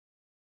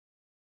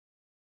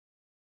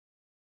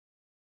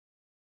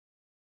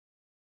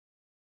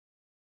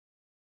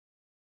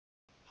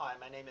Hi,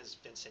 my name is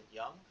Vincent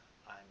Young.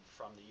 I'm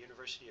from the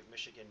University of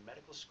Michigan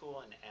Medical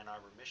School in Ann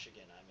Arbor,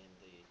 Michigan. I'm in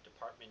the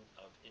Department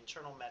of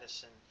Internal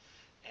Medicine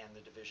and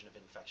the Division of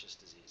Infectious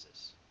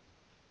Diseases.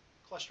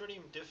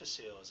 Clostridium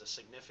difficile is a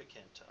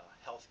significant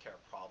healthcare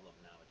problem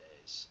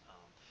nowadays.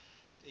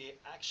 The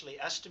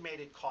actually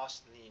estimated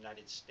cost in the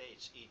United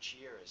States each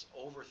year is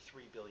over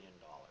 $3 billion,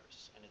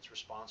 and it's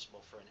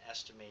responsible for an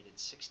estimated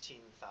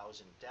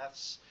 16,000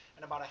 deaths,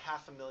 and about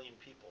 500,000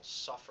 people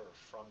suffer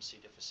from C.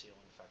 difficile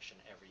infection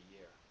every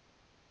year.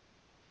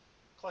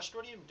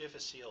 Clostridium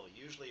difficile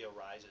usually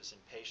arises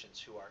in patients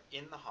who are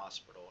in the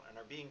hospital and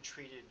are being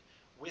treated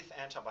with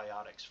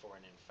antibiotics for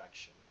an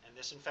infection, and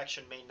this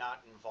infection may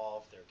not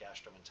involve their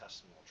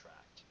gastrointestinal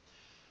tract.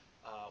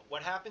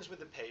 What happens with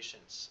the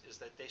patients is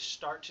that they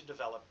start to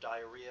develop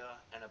diarrhea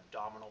and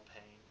abdominal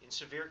pain. In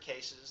severe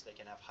cases, they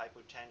can have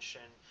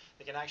hypotension,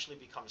 they can actually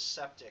become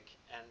septic,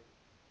 and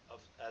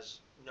as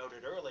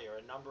noted earlier,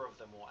 a number of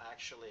them will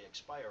actually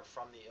expire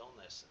from the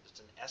illness. It's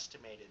an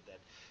estimated that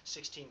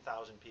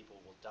 16,000 people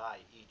will die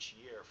each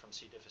year from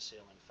C.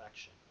 difficile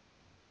infection.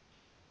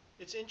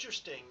 It's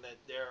interesting that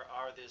there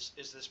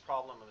is this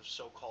problem of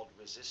so-called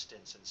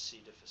resistance in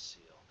C. difficile.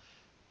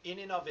 In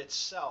and of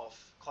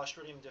itself,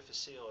 Clostridium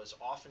difficile is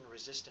often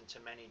resistant to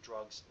many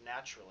drugs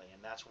naturally,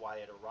 and that's why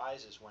it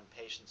arises when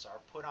patients are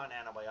put on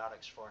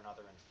antibiotics for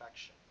another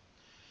infection.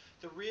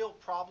 The real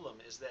problem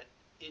is that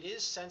it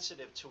is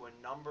sensitive to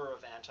a number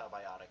of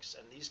antibiotics,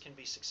 and these can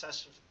be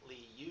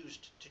successfully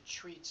used to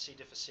treat C.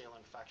 difficile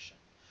infection.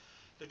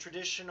 The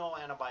traditional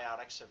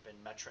antibiotics have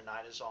been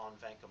metronidazole and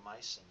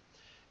vancomycin,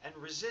 and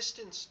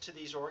resistance to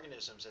these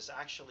organisms is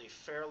actually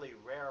fairly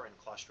rare in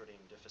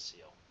Clostridium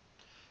difficile.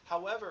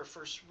 However,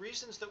 for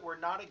reasons that we're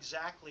not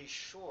exactly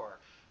sure,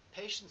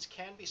 patients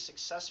can be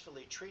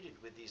successfully treated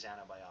with these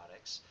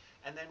antibiotics,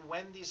 and then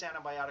when these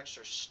antibiotics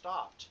are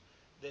stopped,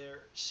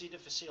 their C.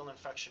 difficile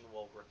infection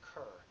will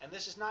recur. And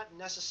this is not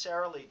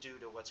necessarily due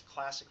to what's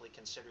classically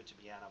considered to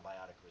be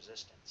antibiotic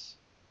resistance.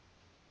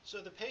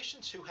 So the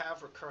patients who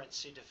have recurrent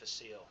C.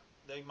 difficile,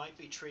 they might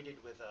be treated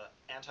with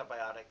an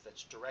antibiotic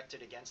that's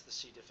directed against the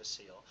C.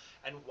 difficile,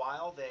 and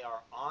while they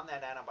are on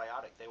that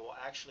antibiotic, they will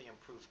actually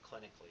improve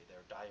clinically.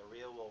 Their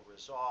diarrhea will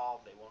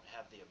resolve, they won't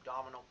have the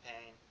abdominal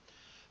pain.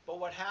 But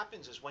what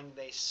happens is when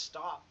they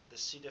stop the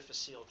C.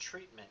 difficile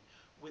treatment,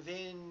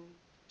 within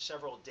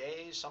several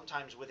days,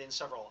 sometimes within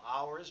several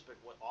hours, but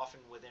often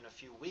within a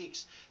few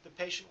weeks, the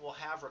patient will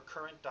have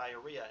recurrent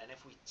diarrhea, and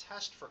if we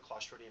test for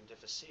Clostridium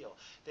difficile,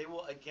 they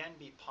will again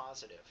be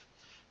positive.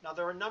 Now,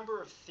 there are a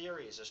number of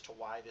theories as to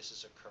why this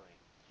is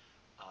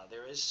occurring.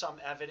 There is some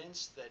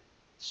evidence that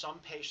some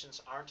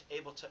patients aren't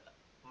able to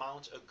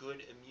mount a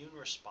good immune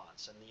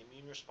response, and the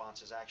immune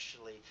response is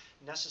actually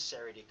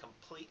necessary to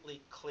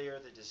completely clear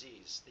the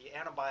disease. The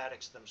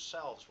antibiotics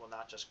themselves will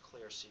not just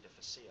clear C.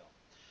 difficile.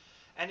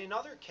 And in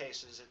other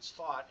cases, it's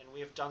thought, and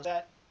we have done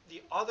that,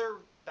 the other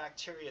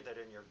bacteria that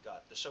are in your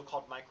gut, the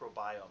so-called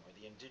microbiome, or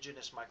the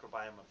indigenous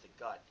microbiome of the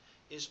gut,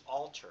 is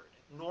altered.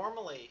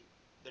 Normally,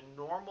 the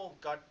normal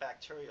gut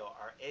bacteria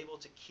are able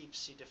to keep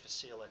C.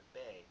 difficile at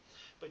bay.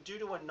 But due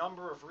to a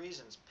number of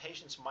reasons,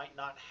 patients might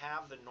not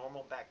have the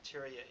normal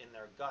bacteria in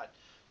their gut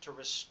to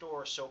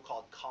restore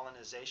so-called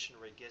colonization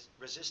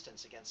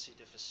resistance against C.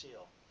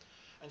 difficile.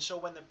 And so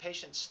when the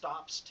patient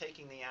stops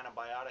taking the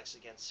antibiotics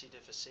against C.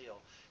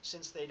 difficile,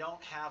 since they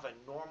don't have a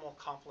normal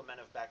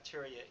complement of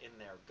bacteria in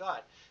their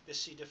gut, the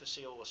C.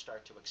 difficile will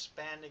start to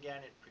expand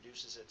again, it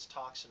produces its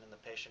toxin, and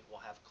the patient will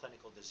have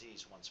clinical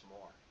disease once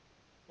more.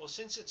 Well,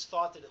 since it's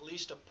thought that at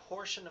least a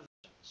portion of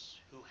patients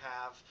who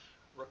have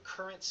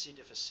recurrent C.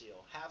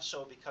 difficile have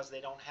so because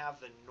they don't have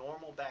the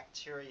normal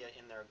bacteria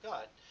in their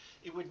gut,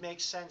 it would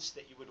make sense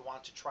that you would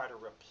want to try to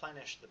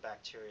replenish the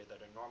bacteria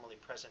that are normally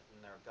present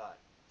in their gut.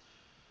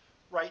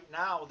 Right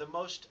now, the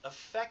most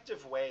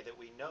effective way that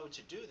we know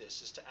to do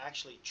this is to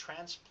actually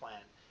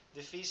transplant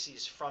the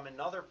feces from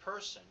another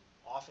person.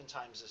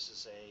 Oftentimes this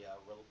is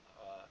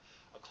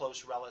a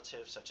close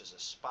relative, such as a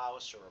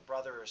spouse or a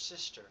brother or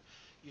sister.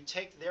 You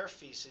take their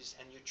feces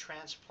and you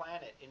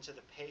transplant it into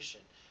the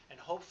patient and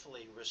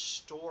hopefully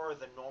restore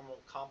the normal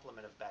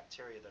complement of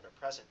bacteria that are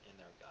present in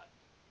their gut.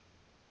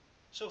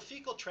 So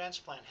fecal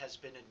transplant has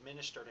been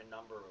administered a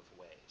number of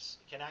ways.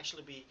 It can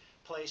actually be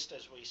placed,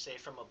 as we say,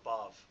 from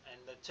above.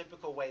 And the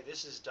typical way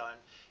this is done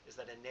is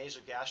that a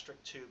nasogastric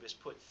tube is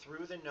put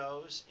through the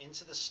nose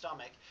into the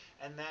stomach,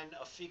 and then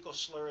a fecal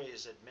slurry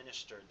is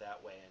administered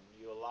that way, and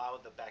you allow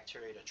the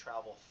bacteria to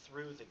travel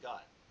through the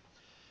gut.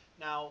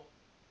 Now,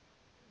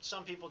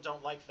 some people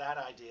don't like that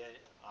idea,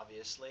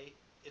 obviously.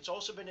 It's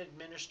also been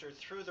administered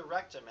through the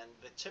rectum, and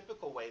the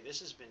typical way this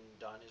has been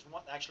done is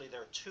actually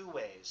there are two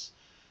ways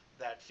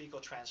that fecal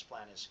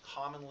transplant is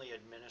commonly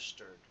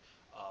administered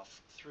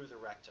through the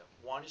rectum.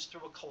 One is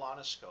through a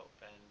colonoscope,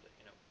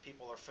 and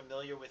people are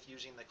familiar with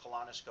using the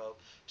colonoscope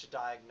to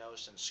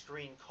diagnose and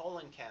screen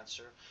colon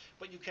cancer,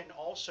 but you can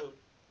also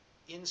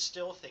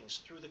instill things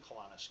through the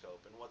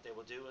colonoscope, and what they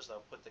will do is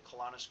they'll put the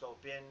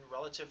colonoscope in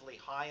relatively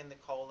high in the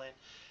colon,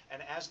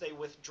 and as they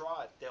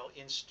withdraw it, they'll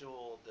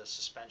instill the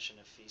suspension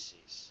of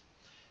feces.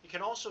 It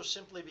can also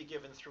simply be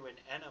given through an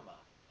enema.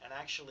 And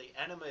actually,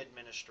 enema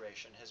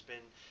administration has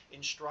been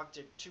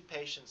instructed to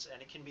patients, and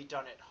it can be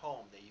done at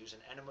home. They use an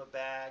enema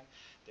bag.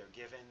 They're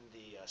given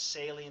the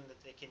saline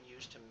that they can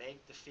use to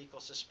make the fecal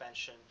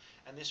suspension,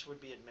 and this would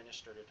be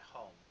administered at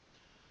home.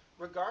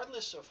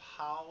 Regardless of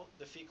how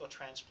the fecal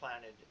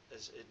transplant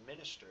is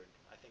administered,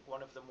 I think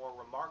one of the more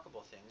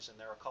remarkable things, and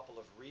there are a couple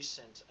of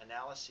recent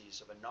analyses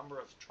of a number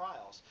of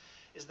trials,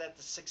 is that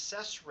the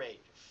success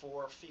rate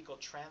for fecal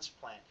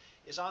transplant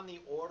is on the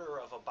order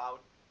of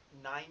about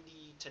 90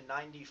 to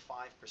 95%,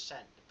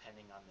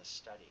 depending on the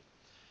study.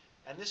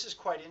 And this is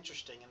quite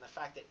interesting in the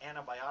fact that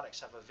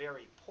antibiotics have a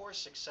very poor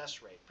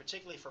success rate,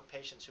 particularly for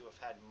patients who have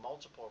had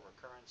multiple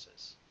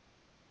recurrences.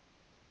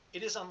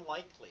 It is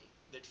unlikely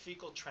that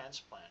fecal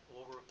transplant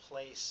will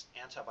replace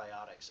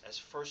antibiotics as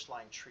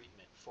first-line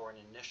treatment for an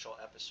initial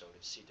episode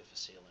of C.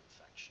 difficile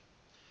infection.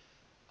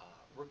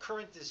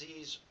 Recurrent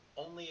disease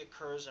only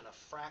occurs in a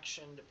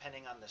fraction,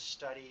 depending on the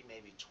study,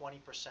 maybe 20%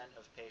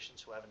 of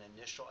patients who have an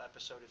initial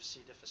episode of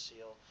C.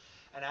 difficile.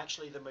 And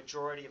actually, the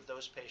majority of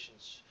those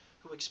patients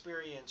who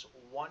experience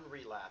one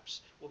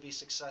relapse will be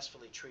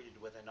successfully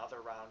treated with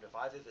another round of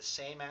either the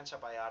same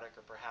antibiotic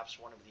or perhaps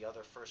one of the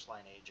other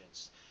first-line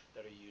agents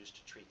that are used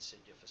to treat C.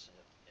 difficile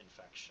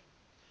infection.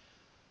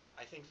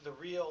 I think the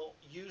real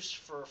use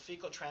for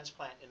fecal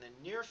transplant in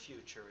the near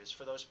future is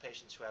for those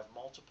patients who have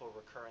multiple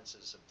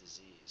recurrences of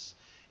disease.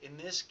 In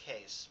this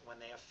case, when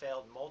they have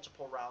failed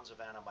multiple rounds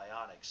of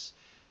antibiotics,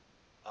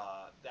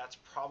 that's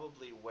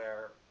probably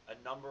where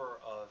a number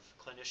of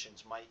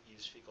clinicians might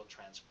use fecal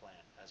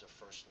transplant as a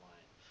first line.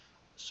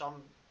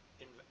 Some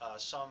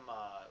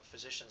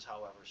physicians,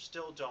 however,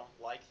 still don't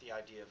like the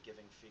idea of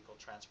giving fecal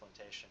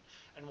transplantation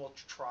and will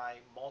try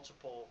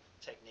multiple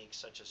techniques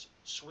such as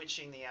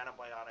switching the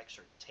antibiotics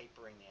or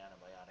tapering the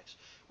antibiotics,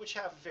 which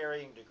have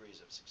varying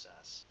degrees of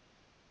success.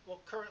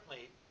 Well,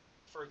 currently,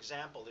 for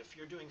example, if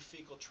you're doing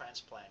fecal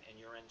transplant and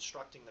you're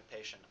instructing the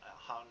patient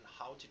on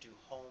how to do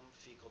home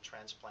fecal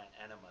transplant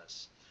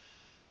enemas,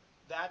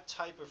 that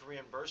type of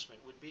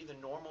reimbursement would be the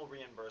normal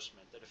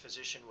reimbursement that a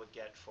physician would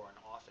get for an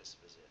office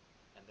visit,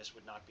 and this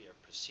would not be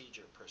a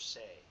procedure per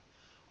se.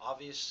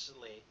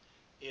 Obviously,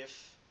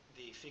 if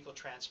the fecal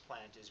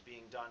transplant is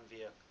being done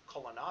via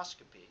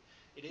colonoscopy,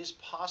 it is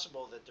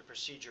possible that the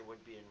procedure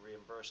would be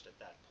reimbursed at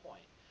that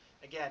point.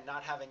 Again,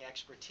 not having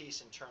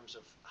expertise in terms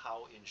of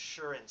how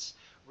insurance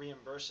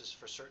reimburses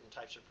for certain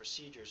types of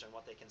procedures and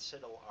what they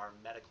consider are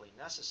medically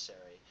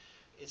necessary,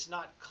 it's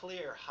not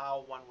clear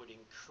how one would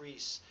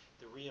increase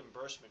the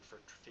reimbursement for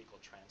fecal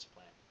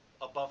transplant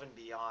above and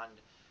beyond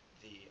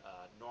the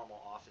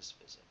normal office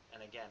visit.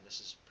 And again, this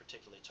is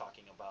particularly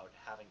talking about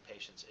having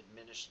patients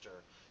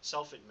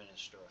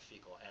self-administer a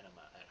fecal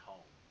enema at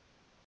home.